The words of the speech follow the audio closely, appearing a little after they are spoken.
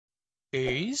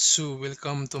Okay, so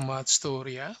welcome to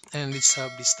Mathstoria, and let's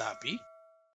have this topic.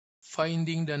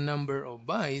 Finding the number of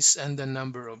buys and the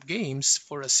number of games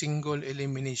for a single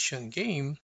elimination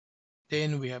game.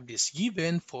 Then we have this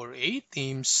given for 8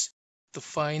 teams. To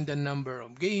find the number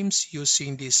of games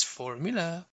using this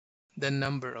formula, the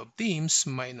number of teams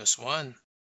minus 1.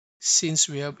 Since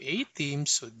we have 8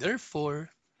 teams, so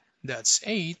therefore, that's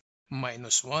 8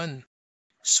 minus 1.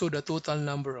 So the total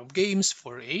number of games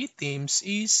for 8 teams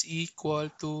is equal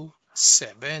to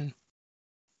 7.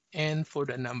 And for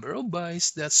the number of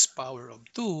buys, that's power of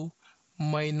 2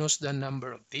 minus the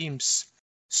number of teams.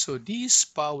 So this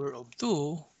power of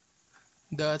 2,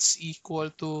 that's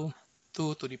equal to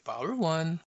 2 to the power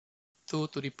 1, 2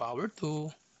 to the power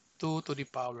 2, 2 to the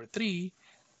power 3,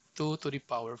 2 to the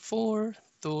power 4,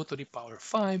 2 to the power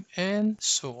 5, and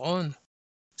so on.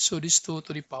 So this 2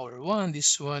 to the power 1,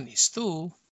 this one is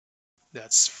 2,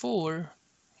 that's 4,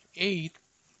 8,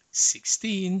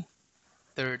 16,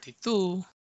 32.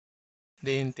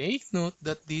 Then take note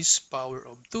that this power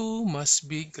of 2 must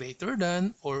be greater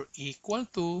than or equal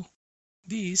to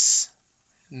this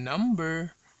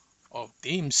number of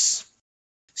teams.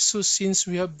 So since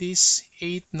we have this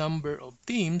 8 number of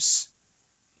teams,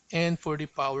 and for the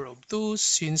power of 2,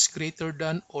 since greater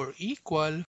than or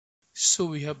equal, so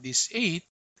we have this 8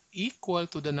 equal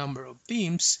to the number of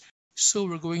teams. So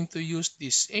we're going to use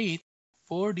this 8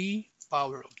 for the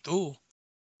power of 2.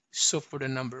 So for the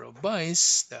number of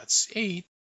buys, that's 8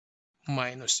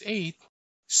 minus 8.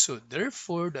 So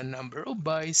therefore, the number of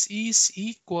buys is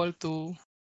equal to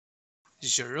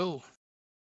 0.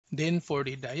 Then for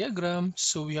the diagram,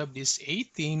 so we have these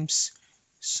 8 teams.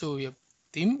 So we have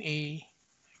team A,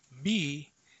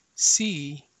 B,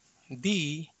 C,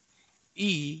 D,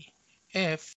 E,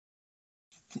 F,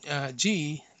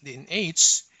 G, then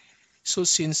H. So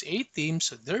since 8 teams,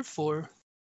 so therefore,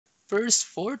 first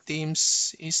 4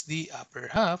 teams is the upper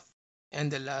half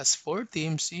and the last 4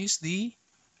 teams is the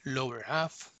lower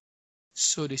half.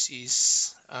 So this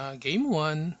is game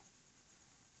 1,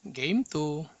 game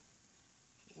 2,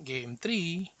 game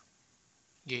 3,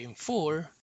 game 4,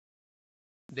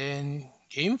 then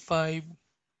game 5,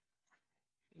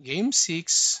 game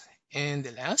 6, and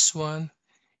the last one,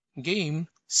 game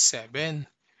 7.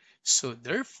 So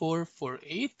therefore, for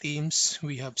 8 teams,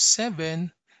 we have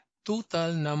 7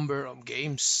 total number of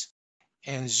games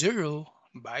and 0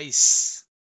 buys.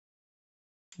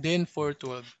 Then for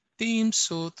 12 teams,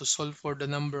 so to solve for the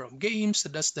number of games,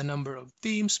 that's the number of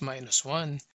teams minus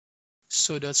 1.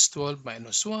 So that's 12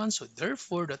 minus 1. So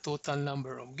therefore, the total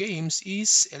number of games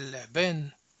is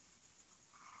 11.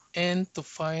 And to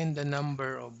find the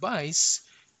number of buys,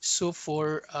 so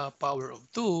for power of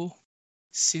 2,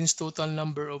 since total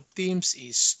number of teams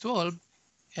is 12,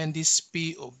 and this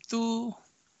P of 2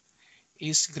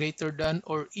 is greater than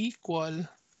or equal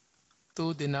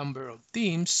to the number of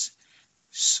teams,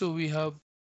 so we have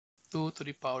 2 to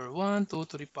the power 1, 2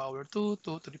 to the power 2,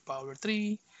 2 to the power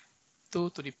 3, 2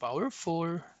 to the power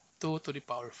 4, 2 to the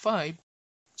power 5.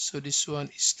 So this one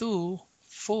is 2,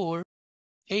 4,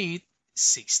 8,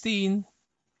 16,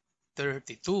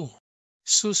 32.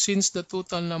 So since the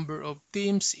total number of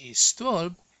teams is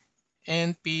 12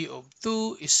 and P of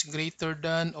 2 is greater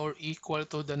than or equal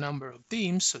to the number of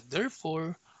teams, so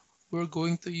therefore, we're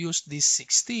going to use this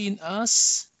 16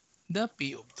 as the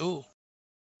P of 2.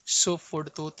 So for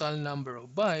the total number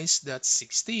of buys, that's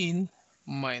 16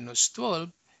 minus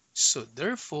 12. So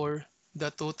therefore,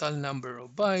 the total number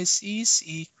of buys is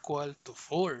equal to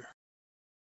 4.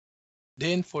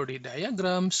 Then for the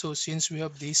diagram, so since we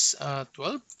have these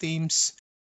 12 teams,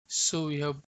 so we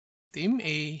have team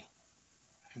A,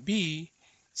 B,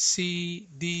 C,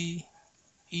 D,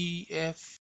 E,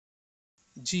 F,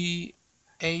 G,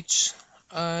 H,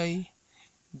 I,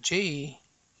 J,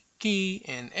 K,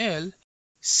 and L.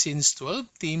 Since 12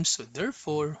 teams, so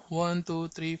therefore 1, 2,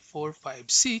 3, 4,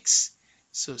 5, 6.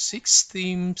 So 6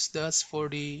 teams, that's for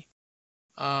the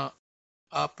uh,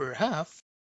 upper half.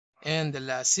 And the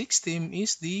last 6 team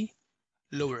is the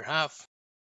lower half.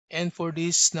 And for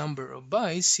this number of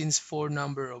buys, since 4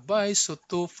 number of buys, so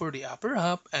 2 for the upper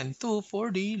half and 2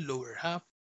 for the lower half.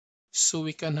 So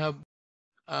we can have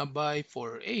buy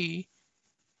for A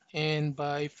and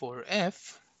buy for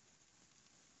F.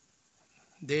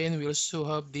 Then we also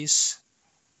have this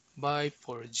buy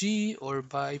for G or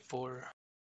buy for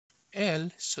L.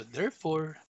 So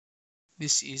therefore,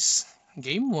 this is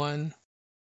game 1,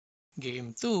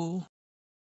 game 2,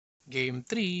 game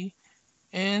 3,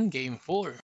 and game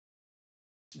 4.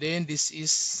 Then this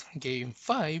is game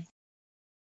 5.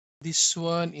 This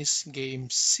one is game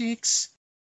 6,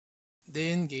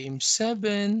 then game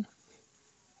 7,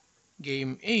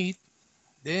 game 8,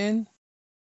 then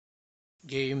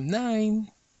game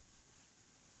 9,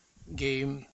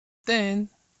 game 10,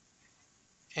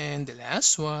 and the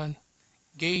last one,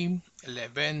 game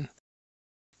 11.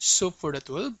 So for the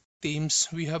 12 teams,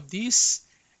 we have this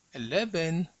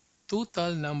 11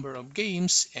 total number of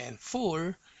games and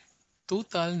 4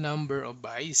 total number of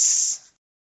buys.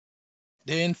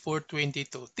 Then for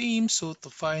 22 teams, so to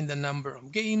find the number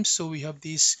of games, so we have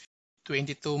this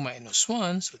 22 minus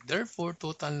 1, so therefore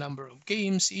total number of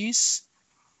games is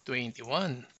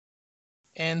 21.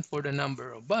 And for the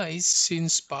number of buys,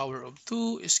 since power of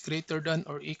 2 is greater than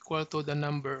or equal to the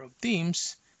number of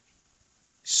teams,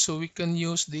 so we can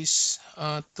use this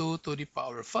 2 to the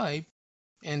power 5,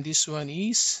 and this one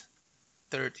is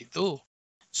 32.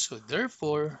 So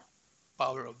therefore,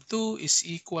 power of 2 is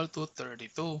equal to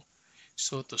 32.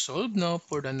 So to solve now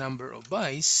for the number of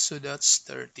buys, so that's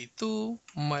 32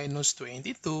 minus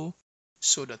 22.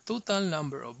 So the total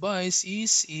number of buys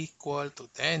is equal to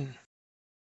 10.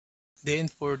 Then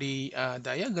for the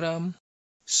diagram,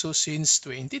 so since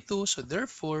 22, so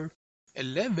therefore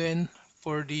 11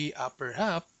 for the upper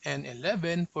half and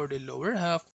 11 for the lower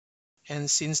half.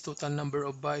 And since total number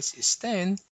of buys is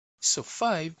 10, so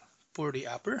 5 for the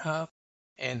upper half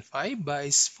and 5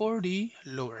 buys for the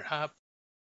lower half.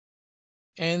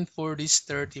 And for these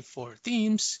 34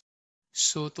 teams,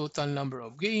 so total number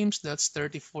of games, that's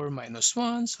 34 minus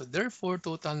 1. So therefore,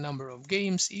 total number of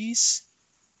games is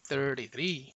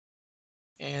 33.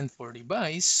 And for the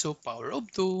buys, so power of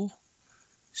 2.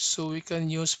 So we can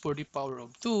use for the power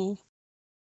of 2,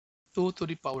 2 to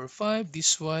the power 5.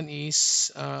 This one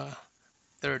is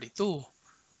 32.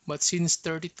 But since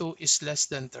 32 is less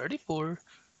than 34,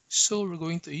 so we're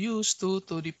going to use 2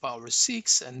 to the power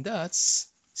 6, and that's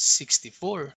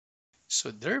 64.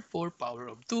 So therefore, power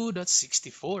of 2, that's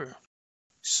 64.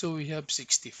 So we have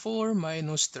 64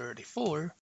 minus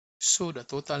 34. So the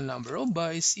total number of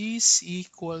buys is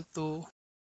equal to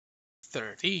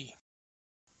 30.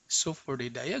 So for the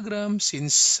diagram,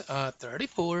 since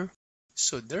 34,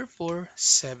 so therefore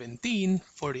 17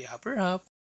 for the upper half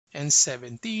and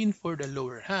 17 for the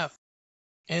lower half.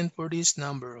 And for this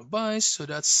number of buys, so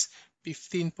that's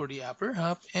 15 for the upper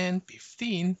half and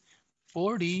 15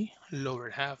 for the lower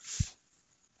half.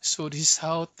 So this is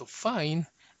how to find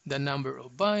the number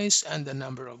of buys and the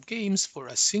number of games for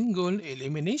a single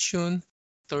elimination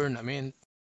tournament.